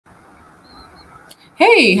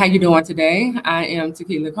Hey, how you doing today? I am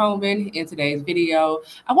Taquila Coleman. In today's video,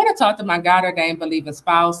 I want to talk to my God ordained believing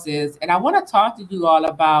spouses, and I want to talk to you all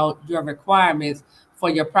about your requirements for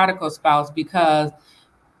your prodigal spouse because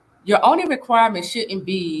your only requirement shouldn't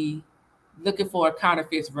be looking for a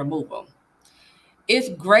counterfeits removal. It's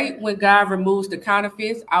great when God removes the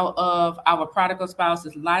counterfeits out of our prodigal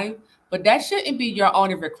spouse's life, but that shouldn't be your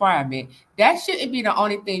only requirement. That shouldn't be the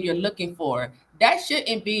only thing you're looking for. That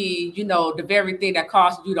shouldn't be, the very thing that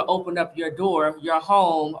causes you to open up your door, your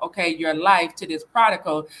home, okay, your life to this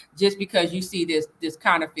prodigal just because you see this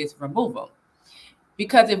counterfeits removal.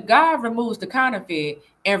 Because if God removes the counterfeit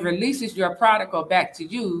and releases your prodigal back to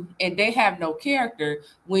you and they have no character,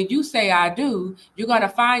 when you say I do, you're going to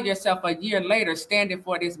find yourself a year later standing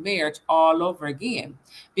for this marriage all over again.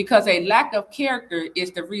 Because a lack of character is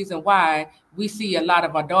the reason why we see a lot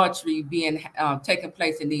of adultery being taking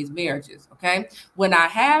place in these marriages. Okay. When I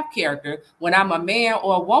have character, when I'm a man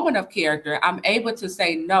or a woman of character, I'm able to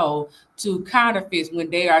say no to counterfeits when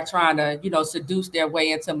they are trying to, seduce their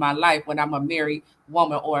way into my life when I'm a married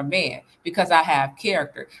woman or a man, because I have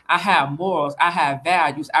character, I have morals, I have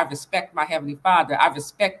values, I respect my Heavenly Father, I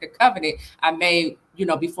respect the covenant I made,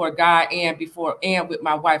 before God and with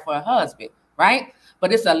my wife or husband, right?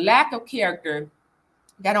 But it's a lack of character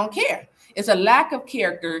that don't care. It's a lack of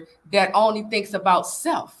character that only thinks about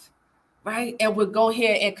self, right? And will go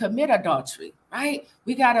ahead and commit adultery, right?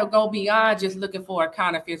 We got to go beyond just looking for a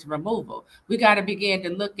counterfeit removal. We got to begin to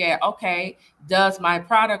look at, okay, does my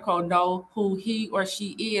prodigal know who he or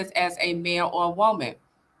she is as a man or woman?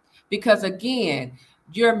 Because again,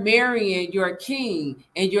 you're marrying your king,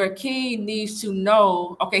 and your king needs to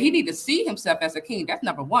know, okay, he needs to see himself as a king. That's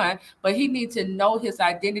number one. But he needs to know his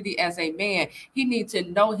identity as a man. He needs to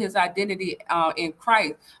know his identity in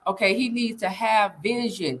Christ. Okay, he needs to have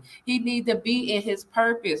vision. He needs to be in his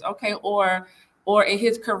purpose, okay, or in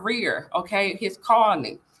his career, okay, his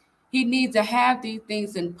calling. He needs to have these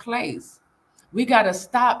things in place. We got to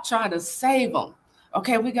stop trying to save them.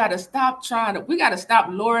 Okay, we got to stop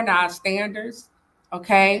lowering our standards,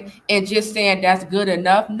 okay, and just saying that's good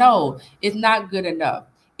enough. No, it's not good enough.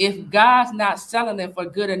 If God's not settling for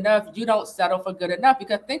good enough, you don't settle for good enough.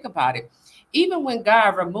 Because think about it. Even when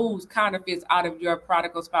God removes counterfeits out of your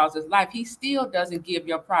prodigal spouse's life, he still doesn't give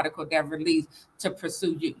your prodigal that release to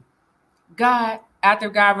pursue you. After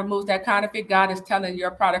God removes that counterfeit, God is telling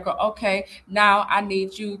your prodigal, okay, now I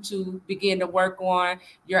need you to begin to work on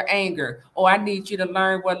your anger, or I need you to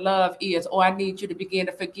learn what love is, or I need you to begin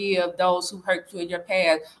to forgive those who hurt you in your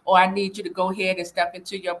past, or I need you to go ahead and step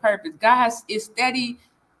into your purpose. God is steady,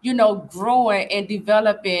 growing and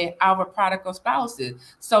developing our prodigal spouses.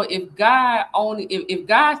 So if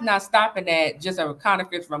God's not stopping at just a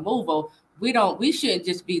counterfeit removal, we shouldn't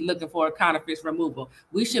just be looking for a counterfeit removal.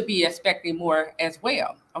 We should be expecting more as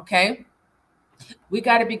well. Okay. We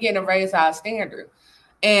got to begin to raise our standard.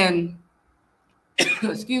 And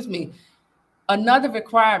excuse me, another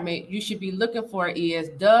requirement you should be looking for is,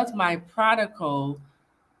 what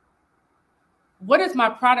is my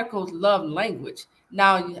prodigal's love language?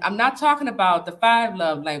 Now, I'm not talking about the 5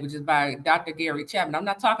 love languages by Dr. Gary Chapman. I'm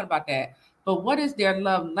not talking about that. But what is their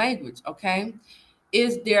love language? Okay.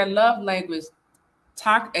 Is their love language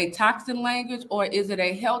a toxic language, or is it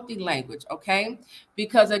a healthy language? Okay.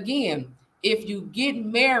 Because again, if you get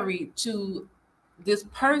married to this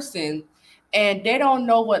person and they don't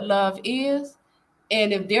know what love is,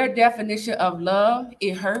 and if their definition of love,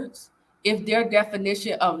 it hurts, if their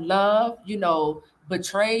definition of love,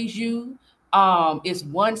 betrays you, it's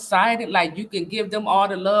one-sided, like you can give them all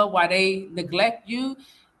the love while they neglect you.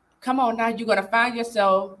 Come on now, you're going to find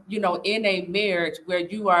yourself, in a marriage where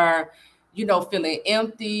you are, feeling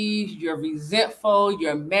empty, you're resentful,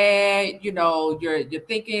 you're mad, you're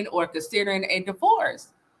thinking or considering a divorce.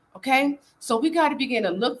 Okay. So we got to begin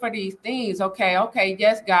to look for these things. Okay.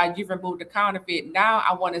 Yes, God, you've removed the counterfeit. Now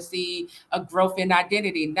I want to see a growth in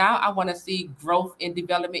identity. Now I want to see growth in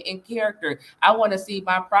development in character. I want to see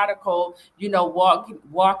my prodigal,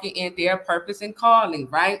 walking in their purpose and calling,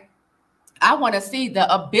 right? I want to see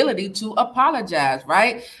the ability to apologize,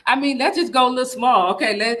 right? I mean, let's just go a little small.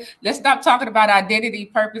 Okay, let's stop talking about identity,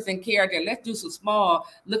 purpose, and character. Let's do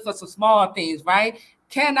look for some small things, right?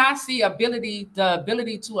 Can I see the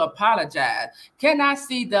ability to apologize? Can I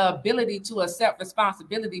see the ability to accept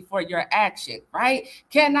responsibility for your action, right?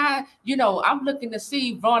 Can I, I'm looking to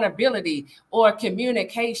see vulnerability or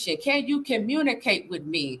communication. Can you communicate with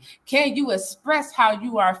me? Can you express how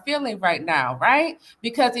you are feeling right now, right?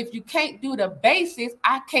 Because if you can't do the basics,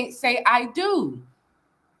 I can't say I do,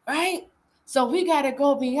 right? So we got to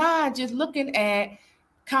go beyond just looking at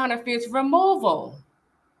counterfeits removal.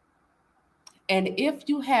 And if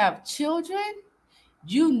you have children,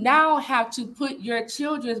 you now have to put your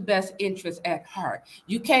children's best interest at heart.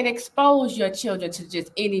 You can't expose your children to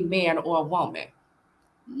just any man or woman.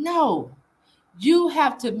 No, you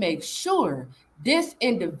have to make sure this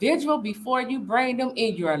individual, before you bring them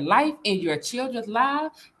in your life, in your children's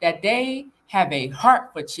lives, that they have a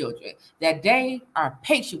heart for children, that they are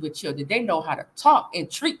patient with children, they know how to talk and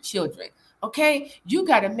treat children. Okay, you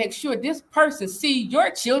got to make sure this person see your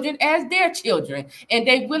children as their children, and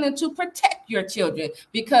they willing to protect your children,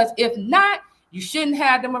 because if not, you shouldn't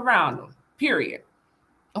have them around them, period.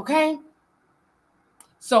 Okay,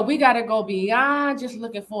 so we got to go beyond just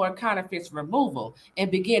looking for counterfeits removal and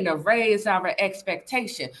begin to raise our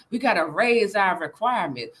expectation. We got to raise our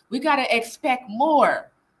requirements. We got to expect more.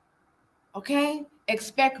 Okay,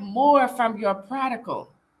 expect more from your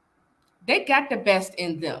prodigal. They got the best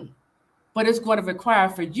in them, but it's going to require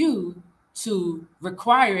for you to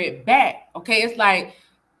require it back. Okay, it's like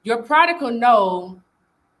your prodigal know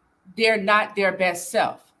they're not their best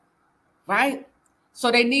self, right?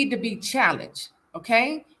 So they need to be challenged.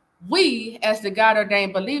 Okay, we as the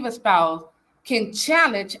God-ordained believer spouse can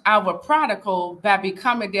challenge our prodigal by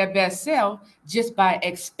becoming their best self, just by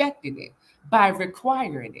expecting it, by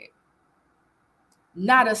requiring it,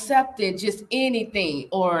 not accepting just anything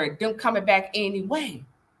or them coming back anyway.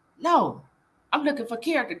 No, I'm looking for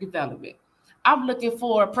character development. I'm looking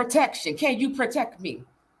for protection. Can you protect me?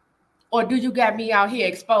 Or do you got me out here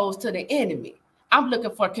exposed to the enemy? I'm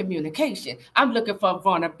looking for communication. I'm looking for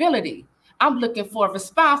vulnerability. I'm looking for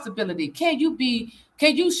responsibility. Can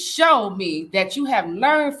you show me that you have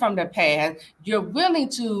learned from the past? You're willing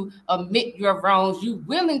to admit your wrongs. You're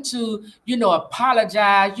willing to,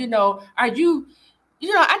 apologize. Are you,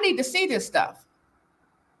 I need to see this stuff.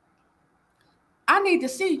 I need to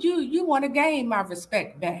see you want to gain my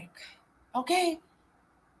respect back. Okay?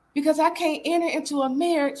 Because I can't enter into a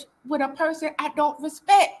marriage with a person I don't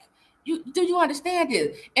respect. Do you understand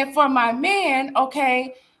this? And for my man,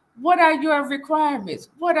 okay, what are your requirements?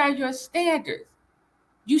 What are your standards?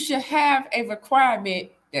 You should have a requirement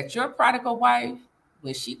that your prodigal wife,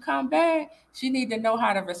 when she come back, she need to know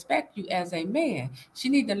how to respect you as a man. She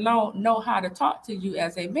need to know how to talk to you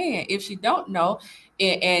as a man. If she don't know,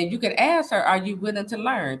 and you can ask her, are you willing to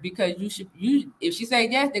learn? Because if she say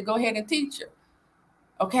yes, then go ahead and teach her.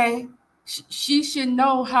 Okay, she should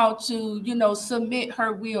know how to, submit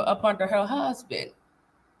her will up under her husband.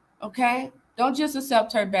 Okay, don't just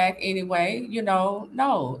accept her back anyway.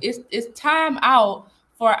 No, it's time out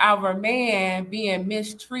for our man being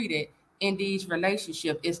mistreated in these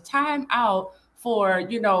relationships. It's time out for,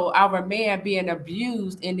 our man being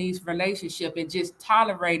abused in these relationships and just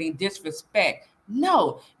tolerating disrespect.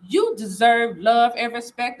 No, you deserve love and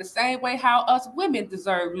respect the same way how us women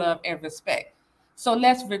deserve love and respect. So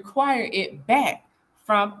let's require it back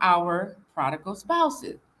from our prodigal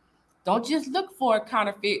spouses. Don't just look for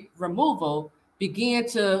counterfeit removal. Begin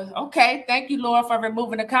to, okay, thank you, Lord, for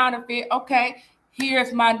removing the counterfeit. Okay,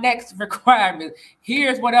 here's my next requirement.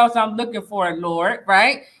 Here's what else I'm looking for, Lord,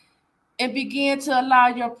 right? And begin to allow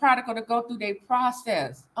your prodigal to go through their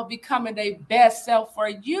process of becoming their best self for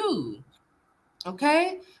you.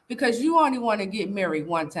 Okay? Because you only want to get married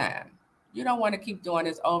one time. You don't want to keep doing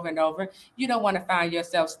this over and over. You don't want to find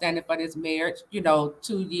yourself standing for this marriage,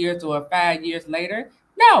 2 years or 5 years later.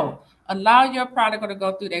 No, allow your prodigal to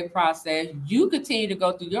go through their process. You continue to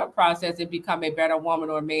go through your process and become a better woman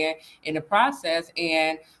or man in the process.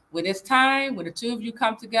 And when it's time, when the two of you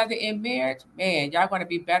come together in marriage, man, y'all going to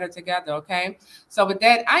be better together, okay? So with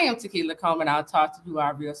that, I am Taquila Coleman. I'll talk to you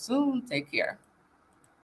all real soon. Take care.